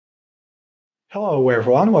Hello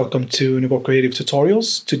everyone, welcome to Nubo Creative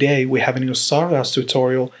Tutorials. Today we have a new Stardust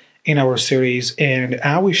tutorial in our series and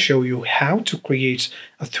I will show you how to create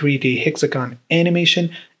a 3D hexagon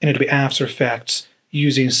animation in Adobe After Effects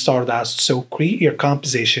using Stardust. So create your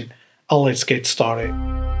composition and let's get started.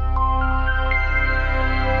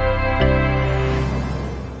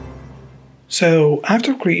 So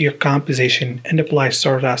after create your composition and apply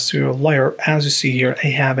Stardust to your layer, as you see here, I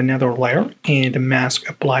have another layer and a mask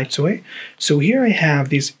applied to it. So here I have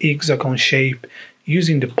this hexagon shape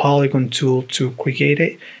using the polygon tool to create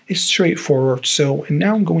it. It's straightforward. So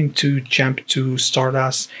now I'm going to jump to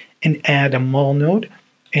Stardust and add a model node.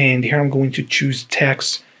 And here I'm going to choose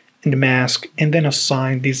text and the mask and then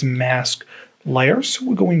assign this mask layer. So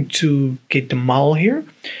we're going to get the model here.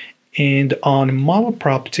 And on model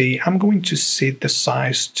property, I'm going to set the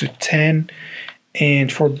size to 10. And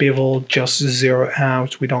for bevel, just 0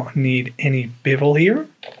 out. We don't need any bevel here.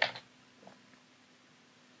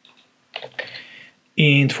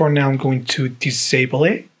 And for now, I'm going to disable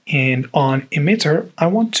it. And on emitter, I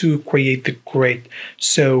want to create the grid.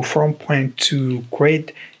 So from point to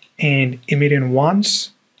grid and emitting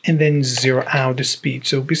once, and then 0 out the speed.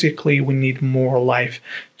 So basically we need more life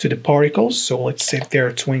to the particles. So let's set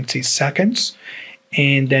there 20 seconds.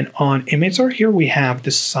 And then on emitter here we have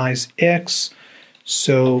the size X.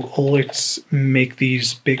 So let's make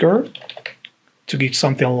these bigger to get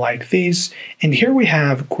something like this. And here we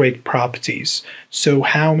have grid properties. So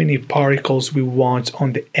how many particles we want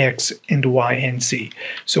on the X and Y and Z.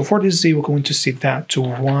 So for the Z we're going to set that to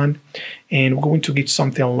 1 and we're going to get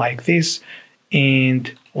something like this.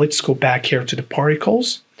 And let's go back here to the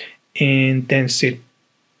particles and then set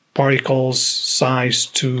particles size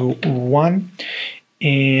to 1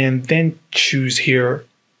 and then choose here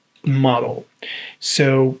model.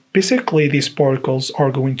 So basically these particles are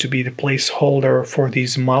going to be the placeholder for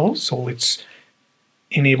these models. So let's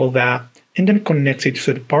enable that and then connect it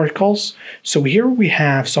to the particles. So here we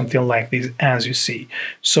have something like this as you see.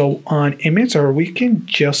 So on emitter we can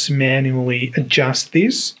just manually adjust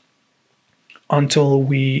this until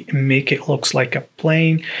we make it looks like a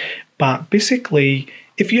plane. But basically,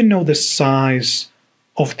 if you know the size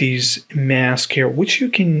of these masks here, which you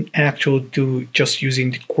can actually do just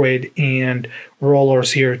using the grid and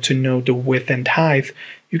rollers here to know the width and height,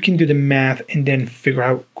 you can do the math and then figure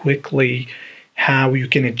out quickly how you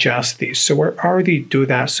can adjust this. So I already do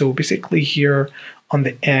that. So basically here on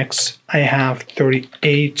the X, I have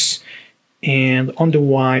 38 and on the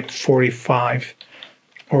Y, 45.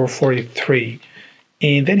 Or 43.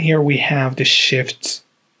 And then here we have the shift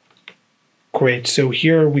grid. So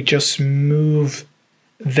here we just move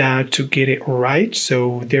that to get it right.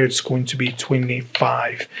 So there it's going to be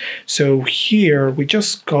 25. So here we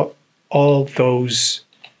just got all those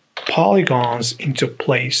polygons into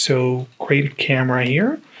place. So create a camera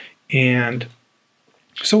here. And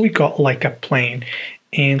so we got like a plane.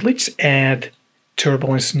 And let's add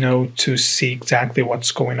turbulence node to see exactly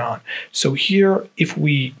what's going on. So here, if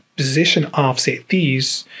we position offset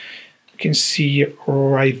these, you can see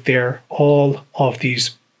right there all of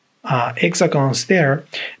these hexagons there.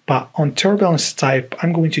 But on turbulence type,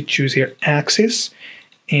 I'm going to choose here axis,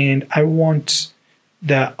 and I want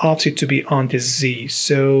the offset to be on the Z.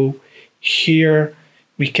 So here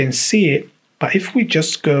we can see it. But if we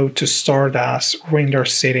just go to Stardust, render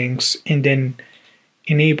settings, and then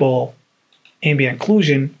enable ambient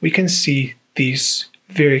occlusion, we can see these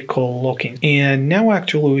very cool looking. And now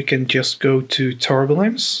actually we can just go to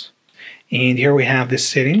turbulence. And here we have the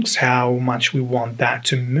settings, how much we want that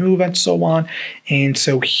to move and so on. And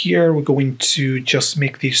so here we're going to just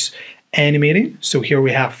make this animating. So here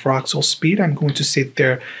we have fractal speed. I'm going to set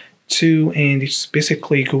there 2 and it's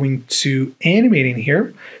basically going to animate in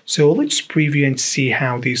here. So let's preview and see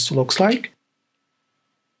how this looks like.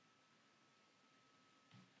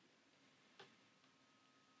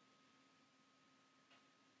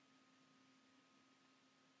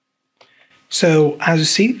 So as you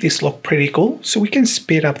see, this looks pretty cool. So we can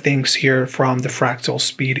speed up things here from the fractal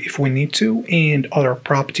speed if we need to and other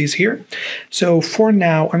properties here. So for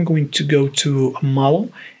now, I'm going to go to a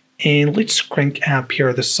model and let's crank up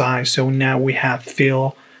here the size. So now we have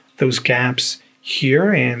fill those gaps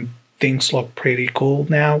here and things look pretty cool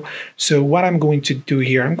now. So what I'm going to do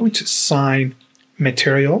here, I'm going to assign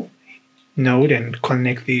material node and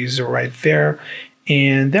connect these right there.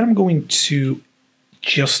 And then I'm going to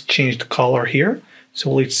just change the color here. So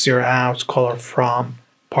let's zero out color from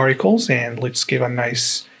particles and let's give a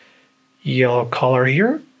nice yellow color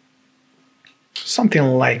here. Something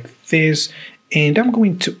like this. And I'm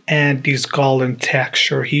going to add this golden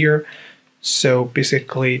texture here. So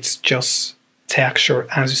basically it's just texture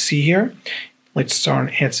as you see here. let's turn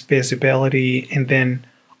its visibility, and then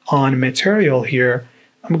on material here,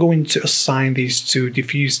 I'm going to assign these to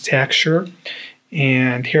diffuse texture.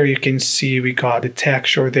 And here you can see we got the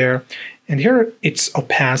texture there. And here it's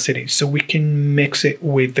opacity, so we can mix it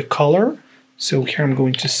with the color. So here I'm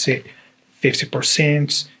going to set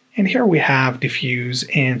 50%, and here we have diffuse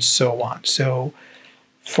and so on. So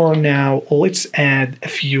for now, let's add a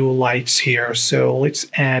few lights here. So let's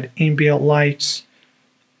add ambient lights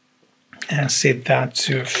and set that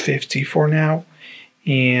to 50 for now,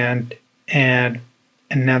 and add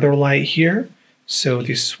another light here. So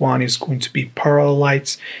this one is going to be parallel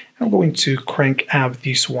lights. I'm going to crank up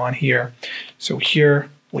this one here. So here,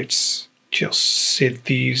 let's just set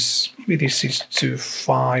these, maybe this is to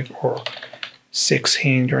 5 or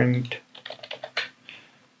 600,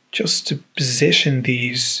 just to position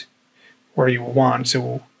these where you want.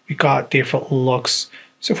 So we got different looks.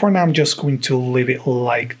 So for now, I'm just going to leave it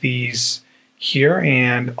like these here.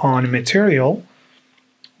 And on material,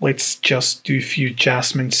 let's just do a few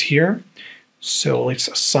adjustments here. So let's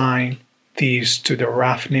assign these to the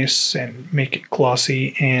roughness and make it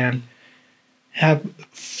glossy, and have a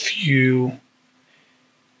few,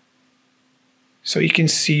 so you can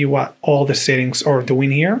see what all the settings are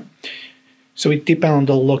doing here. So it depends on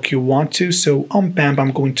the look you want to. So on BAMP,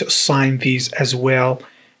 I'm going to assign these as well.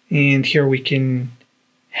 And here we can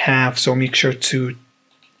have, so make sure to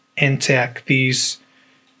untag these.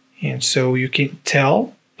 And so you can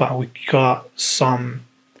tell, but we got some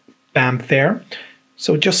BAMP there.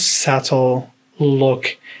 So just subtle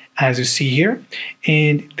look as you see here.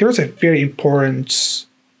 And there's a very important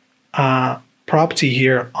property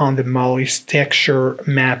here on the model is texture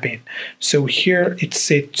mapping. So here it's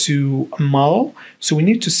set to model. So we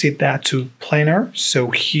need to set that to planar. So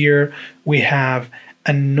here we have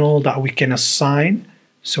a null that we can assign.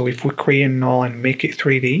 So if we create a null and make it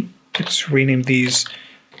 3D, let's rename these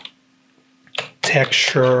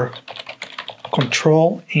texture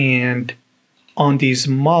control, and on this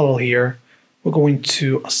model here, we're going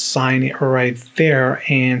to assign it right there.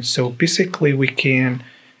 And so basically we can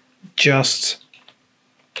just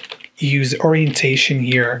use orientation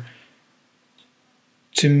here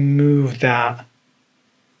to move that.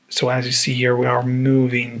 So as you see here, we are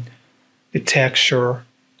moving the texture,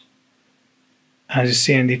 as you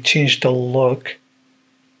see, and it changed the look.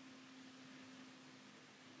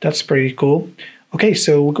 That's pretty cool. Okay,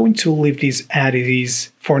 so we're going to leave these as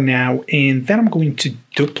is for now, and then I'm going to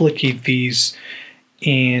duplicate these.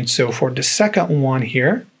 And so for the second one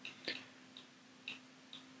here,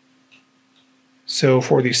 so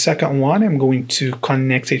for the second one, I'm going to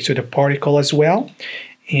connect it to the particle as well.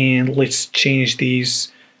 And let's change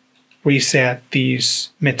these, reset these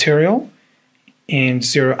material, and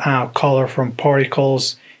zero out color from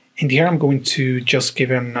particles. And here I'm going to just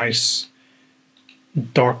give it a nice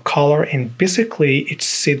dark color, and basically it's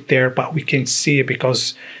sit there, but we can see it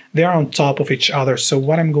because they're on top of each other. So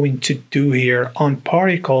what I'm going to do here on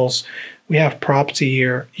particles, we have property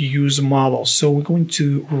here, use model. So we're going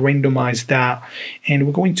to randomize that, and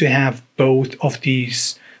we're going to have both of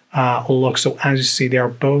these looks. So as you see, they are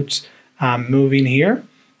both moving here.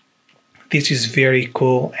 This is very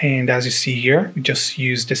cool, and as you see here, we just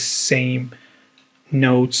use the same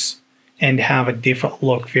nodes and have a different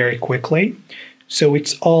look very quickly. So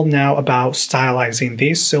it's all now about stylizing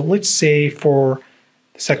this. So let's say for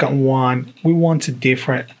the second one, we want a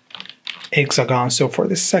different hexagon. So for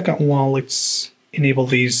the second one, let's enable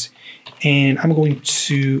these, and I'm going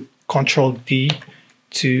to Control D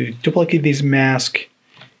to duplicate this mask,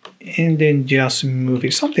 and then just move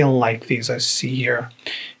it, something like this I see here.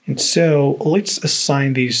 And so let's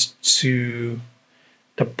assign these to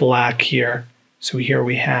the black here. So here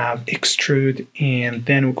we have extrude, and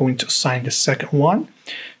then we're going to assign the second one.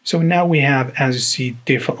 So now we have, as you see,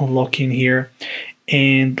 different look in here.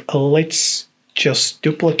 And let's just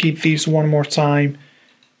duplicate these one more time.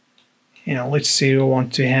 You know, let's say we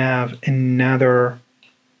want to have another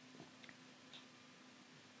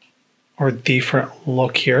or different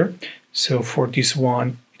look here. So for this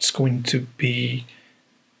one, it's going to be,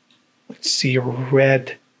 let's see,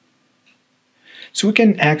 red. So we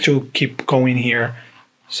can actually keep going here.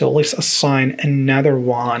 So let's assign another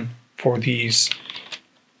one for these.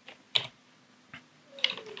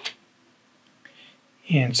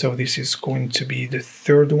 And so this is going to be the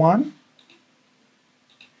third one.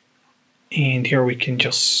 And here we can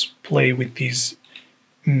just play with these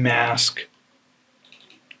mask.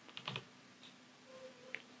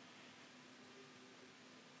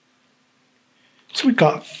 So we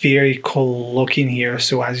got very cool looking here.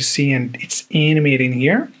 So as you see, and it's animating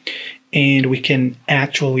here, and we can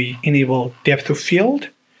actually enable depth of field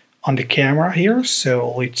on the camera here.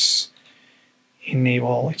 So let's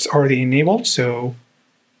enable, it's already enabled. So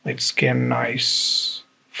let's get a nice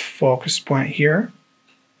focus point here.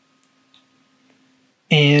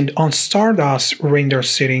 And on Stardust render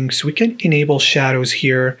settings, we can enable shadows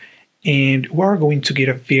here, and we're going to get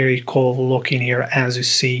a very cool look in here, as you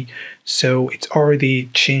see. So it's already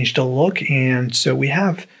changed the look, and so we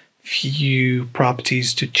have few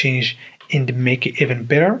properties to change and make it even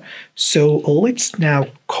better. So let's now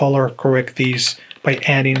color correct these by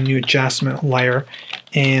adding a new adjustment layer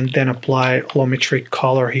and then apply allometric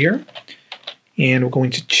color here. And we're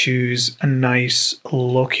going to choose a nice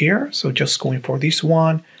look here. So just going for this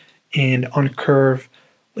one, and on curve,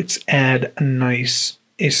 let's add a nice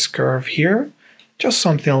S-curve here, just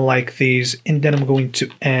something like this. And then I'm going to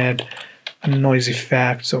add a noise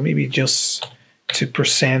effect, so maybe just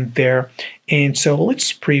 2% there. And so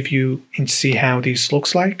let's preview and see how this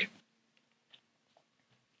looks like.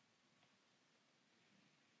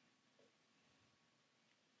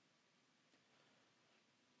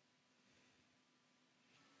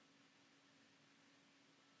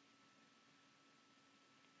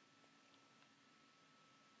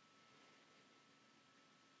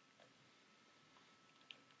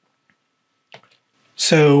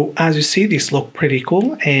 So as you see, this looks pretty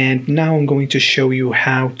cool, and now I'm going to show you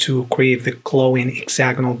how to create the glowing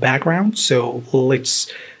hexagonal background. So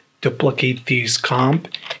let's duplicate this comp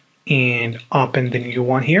and open the new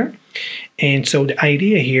one here. And so the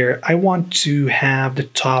idea here, I want to have the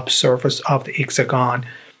top surface of the hexagon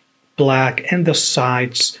black and the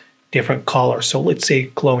sides different colors. So let's say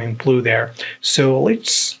glowing blue there. So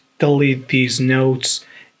let's delete these nodes,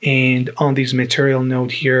 and on this material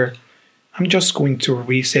node here, I'm just going to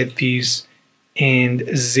reset these and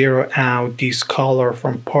zero out this color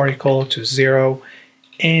from particle to 0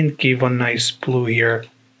 and give a nice blue here,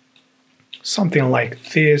 something like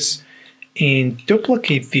this, and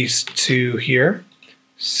duplicate these two here.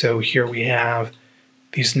 So here we have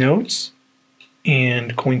these nodes,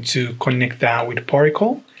 and going to connect that with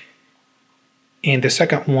particle. And the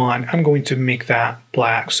second one, I'm going to make that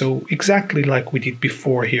black. So exactly like we did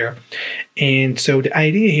before here. And so the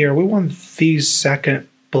idea here, we want this second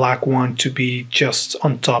black one to be just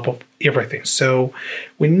on top of everything. So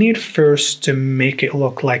we need first to make it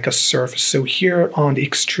look like a surface. So here on the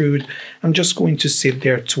extrude, I'm just going to set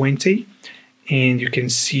there 20. And you can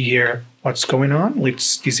see here what's going on.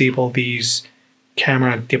 Let's disable these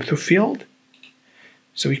camera depth of field.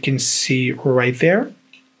 So you can see right there.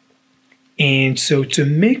 And so to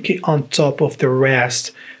make it on top of the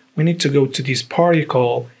rest, we need to go to this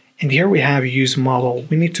particle, and here we have use model.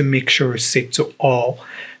 We need to make sure it's set to all.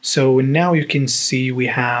 So now you can see we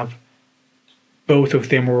have both of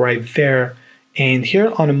them right there. And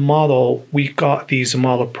here on the model, we got these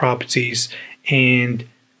model properties, and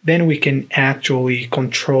then we can actually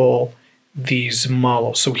control these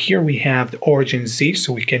models. So here we have the origin Z,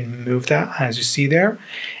 so we can move that as you see there.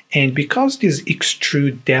 And because this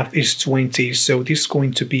extrude depth is 20, so this is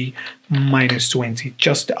going to be -20,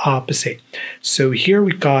 just the opposite. So here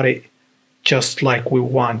we got it just like we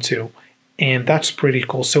want to, and that's pretty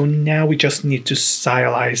cool. So now we just need to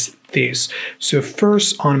stylize this. So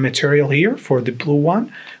first on material here for the blue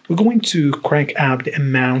one, we're going to crank up the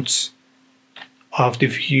amounts of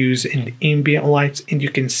diffuse and ambient lights, and you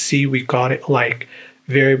can see we got it like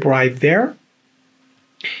very bright there.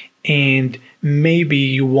 And maybe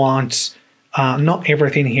you want not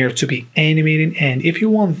everything here to be animated, and if you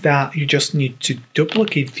want that, you just need to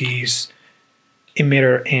duplicate these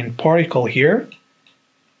emitter and particle here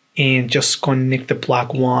and just connect the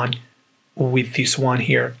black one with this one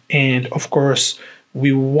here. And of course,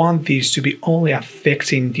 we want these to be only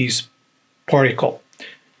affecting this particle.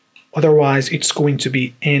 Otherwise, it's going to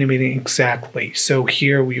be animating exactly. So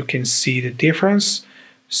here you can see the difference.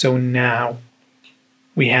 So now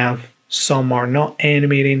we have some are not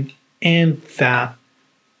animating, and that,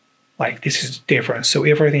 like, this is different. So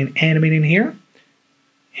everything animating here,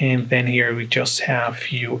 and then here we just have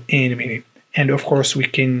few animating. And of course, we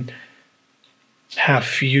can have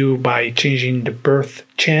few by changing the birth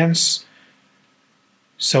chance.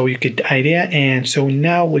 So you get the idea. And so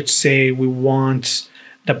now let's say we want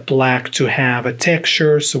the black to have a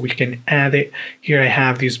texture, so we can add it. Here I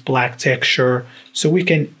have this black texture, so we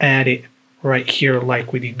can add it right here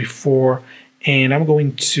like we did before. And I'm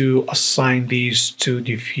going to assign these to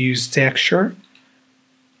diffuse texture.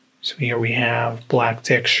 So here we have black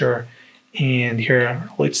texture, and here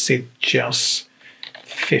let's say just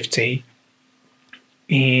 50.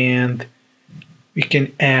 And we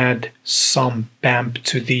can add some bump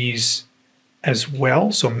to these as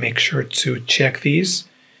well, so make sure to check these.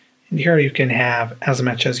 And here you can have as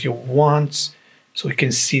much as you want, so you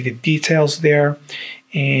can see the details there.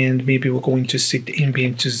 And maybe we're going to set the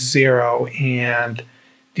ambient to 0 and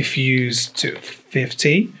diffuse to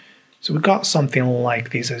 50. So we got something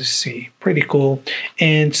like this, as you see, pretty cool.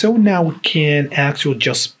 And so now we can actually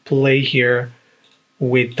just play here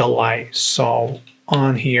with the light. So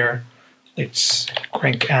on here, let's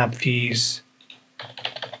crank up these.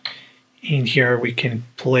 In here we can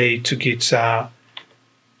play to get a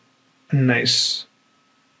nice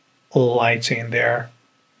lighting there.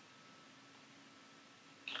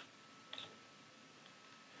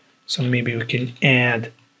 So maybe we can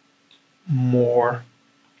add more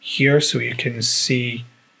here so you can see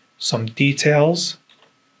some details.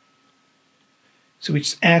 So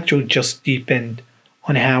it's actually just depend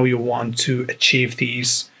on how you want to achieve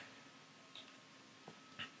these.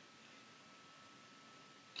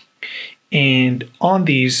 And on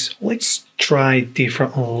these, let's try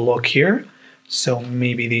different look here. So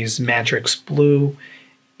maybe this matrix blue,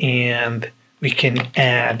 and we can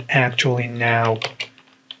add actually now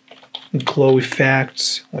glow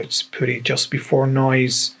effects. Let's put it just before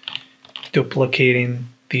noise, duplicating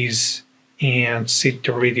these and set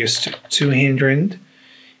the radius to 200.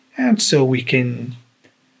 And so we can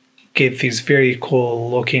get this very cool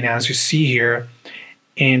looking as you see here.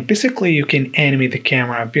 And basically you can animate the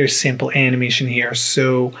camera, very simple animation here.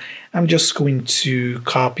 So I'm just going to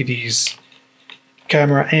copy these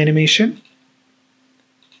camera animation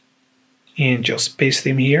and just paste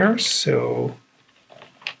them here. So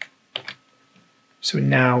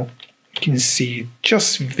now you can see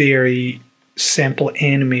just very simple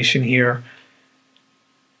animation here.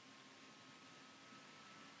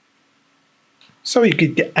 So you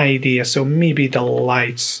get the idea. So maybe the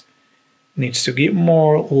lights needs to get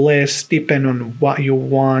more or less depending on what you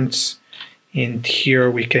want. And here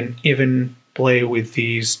we can even play with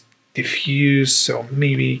these diffuse, so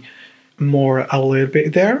maybe more a little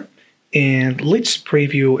bit there. And let's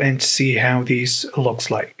preview and see how this looks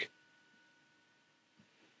like.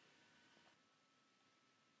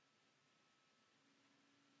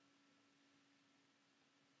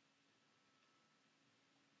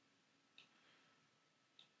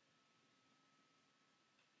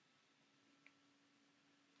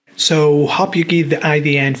 So hope you get the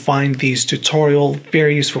idea and find this tutorial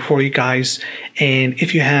very useful for you guys. And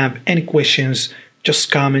if you have any questions,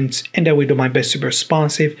 just comment and I will do my best to be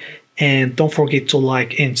responsive. And don't forget to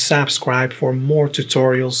like and subscribe for more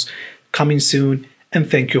tutorials coming soon. And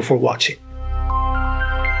thank you for watching.